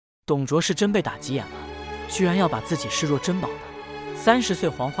董卓是真被打急眼了，居然要把自己视若珍宝的30岁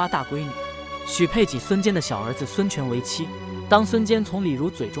黄花大闺女许配给孙坚的小儿子孙权为妻。当孙坚从李儒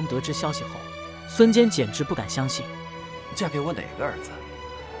嘴中得知消息后，孙坚简直不敢相信。嫁给我哪个儿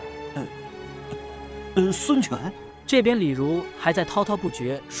子？孙权。这边李儒还在滔滔不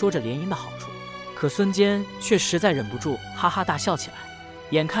绝说着联姻的好处，可孙坚却实在忍不住哈哈大笑起来。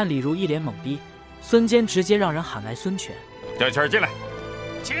眼看李儒一脸懵逼，孙坚直接让人喊来孙权。调谦进来，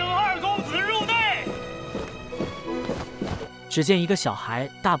请二公子入内。只见一个小孩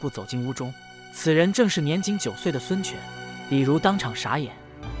大步走进屋中，此人正是年仅9岁的孙权。李儒当场傻眼，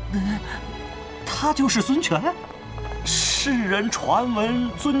他就是孙权？世人传闻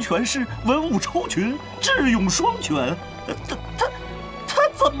孙权是文武超群，智勇双全，他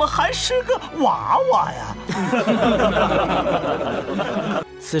怎么还是个娃娃呀？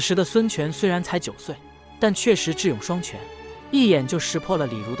此时的孙权虽然才9岁，但确实智勇双全，一眼就识破了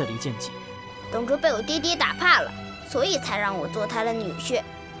李儒的离间计。董卓被我爹爹打怕了，所以才让我做他的女婿，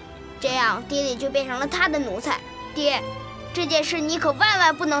这样爹爹就变成了他的奴才。爹，这件事你可万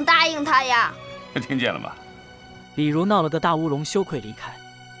万不能答应他呀！听见了吗？李儒闹了个大乌龙，羞愧离开。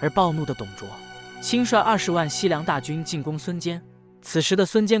而暴怒的董卓亲率20万西凉大军进攻孙坚。此时的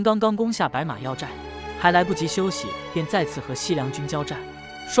孙坚刚刚攻下白马要寨，还来不及休息，便再次和西凉军交战。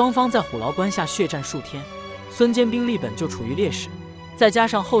双方在虎牢关下血战数天，孙坚兵力本就处于劣势，再加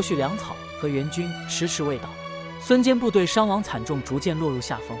上后续粮草和援军迟迟未到，孙坚部队伤亡惨重，逐渐落入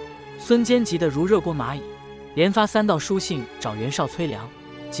下风。孙坚急得如热锅蚂蚁，连发3道书信找袁绍催粮，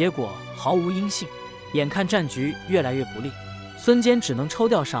结果毫无音信。眼看战局越来越不利，孙坚只能抽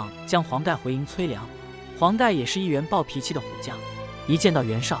调上将黄盖回营催粮。黄盖也是一员暴脾气的虎将，一见到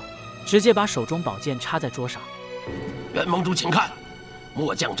袁绍，直接把手中宝剑插在桌上。袁盟主，请看，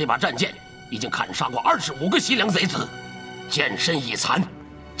末将这把战剑已经砍杀过25个西凉贼子，剑身已残，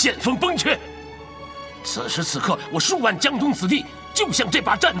剑锋崩缺。此时此刻，我数万江东子弟就像这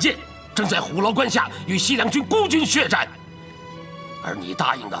把战剑，正在虎牢关下与西凉军孤军血战。而你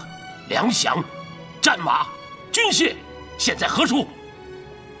答应的粮饷、战马、军械，现在何处？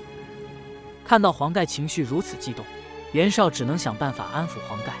看到黄盖情绪如此激动，袁绍只能想办法安抚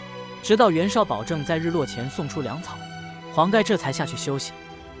黄盖，直到袁绍保证在日落前送出粮草，黄盖这才下去休息。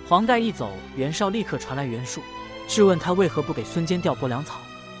黄盖一走，袁绍立刻传来袁术，质问他为何不给孙坚调拨粮草。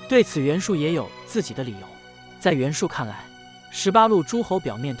对此，袁术也有自己的理由。在袁术看来，18路诸侯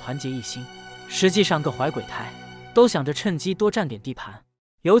表面团结一心，实际上各怀鬼胎，都想着趁机多占点地盘。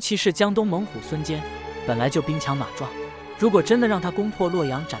尤其是江东猛虎孙坚，本来就兵强马壮，如果真的让他攻破洛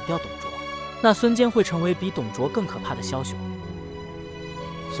阳，斩掉董卓，那孙坚会成为比董卓更可怕的枭雄。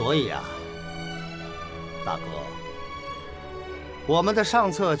所以啊，大哥，我们的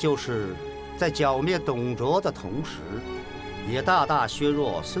上策就是在剿灭董卓的同时，也大大削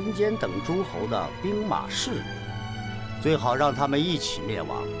弱孙坚等诸侯的兵马势力，最好让他们一起灭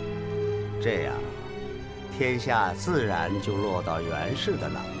亡，这样天下自然就落到袁氏的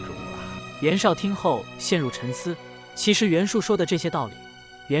囊中了。袁绍听后陷入沉思。其实袁术说的这些道理，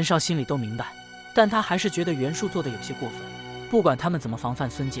袁绍心里都明白，但他还是觉得袁术做的有些过分。不管他们怎么防范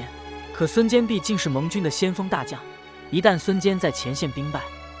孙坚，可孙坚毕竟是盟军的先锋大将，一旦孙坚在前线兵败，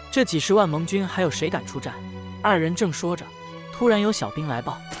这几10万盟军还有谁敢出战？二人正说着，突然有小兵来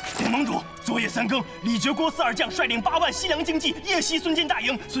报：盟主，昨夜3更，李傕、郭汜2将率领8万西凉精骑夜袭孙坚大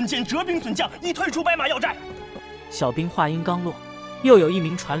营，孙坚折兵损将，已退出白马要寨。小兵话音刚落，又有一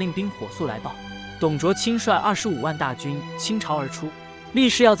名传令兵火速来报：董卓亲率25万大军倾巢而出，立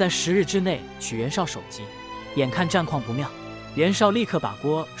誓要在10日之内取袁绍首级。眼看战况不妙，袁绍立刻把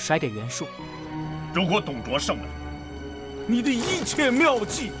锅甩给袁术：如果董卓胜了，你的一切妙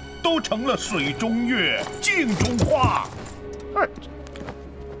计都成了水中月，镜中花。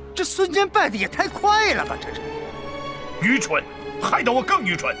这孙坚败的也太快了吧！这是愚蠢，害得我更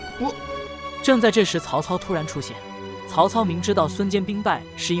愚蠢。正在这时，曹操突然出现。曹操明知道孙坚兵败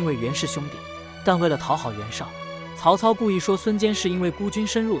是因为袁氏兄弟，但为了讨好袁绍，曹操故意说孙坚是因为孤军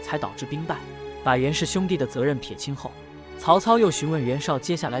深入才导致兵败，把袁氏兄弟的责任撇清后，曹操又询问袁绍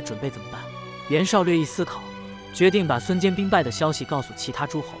接下来准备怎么办。袁绍略一思考，决定把孙坚兵败的消息告诉其他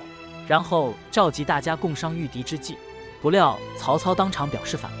诸侯，然后召集大家共商御敌之计。不料曹操当场表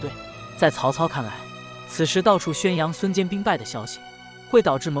示反对。在曹操看来，此时到处宣扬孙坚兵败的消息，会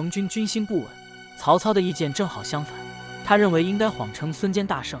导致盟军军心不稳。曹操的意见正好相反，他认为应该谎称孙坚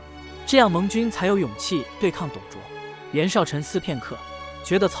大胜，这样盟军才有勇气对抗董卓。袁绍沉思片刻，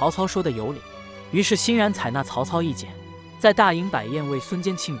觉得曹操说的有理，于是欣然采纳曹操意见，在大营摆宴为孙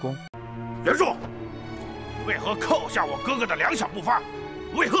坚庆功。袁术，你为何扣下我哥哥的粮饷不发？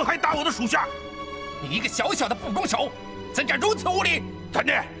为何还打我的属下？你一个小小的不攻手，怎敢如此无礼！三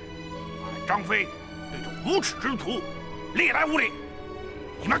弟，张飞对着无耻之徒猎来无礼，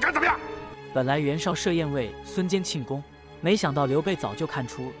你们敢怎么样？本来袁绍设宴为孙坚庆功，没想到刘备早就看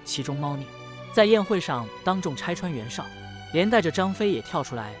出其中猫腻，在宴会上当众拆穿袁绍，连带着张飞也跳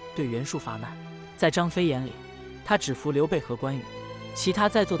出来对袁术发难。在张飞眼里，他只服刘备和关羽，其他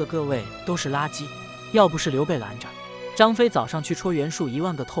在座的各位都是垃圾。要不是刘备拦着，张飞早上去戳袁术1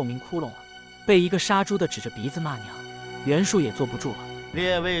万个透明窟窿了。被一个杀猪的指着鼻子骂娘，袁术也坐不住了。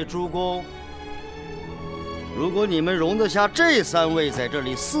列位诸公，如果你们容得下这3位在这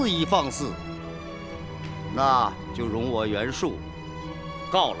里肆意放肆，那就容我袁术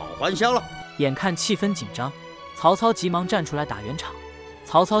告老还乡了。眼看气氛紧张，曹操急忙站出来打圆场。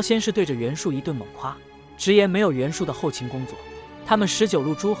曹操先是对着袁术一顿猛夸，直言没有袁术的后勤工作，他们19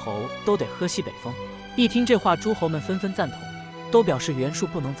路诸侯都得喝西北风。一听这话，诸侯们纷纷赞同，都表示袁术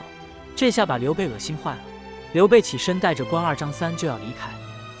不能走。这下把刘备恶心坏了。刘备起身带着关二张三就要离开，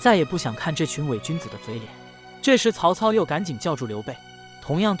再也不想看这群伪君子的嘴脸。这时曹操又赶紧叫住刘备，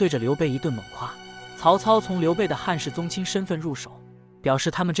同样对着刘备一顿猛夸。曹操从刘备的汉室宗亲身份入手，表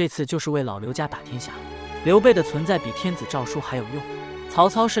示他们这次就是为老刘家打天下，刘备的存在比天子诏书还有用。曹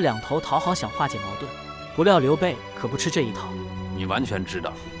操是两头讨好，想化解矛盾，不料刘备可不吃这一套。你完全知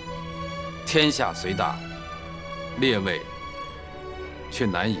道，天下虽大，列位却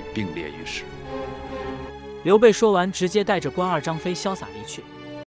难以并列于世。刘备说完，直接带着关二张飞潇洒离去。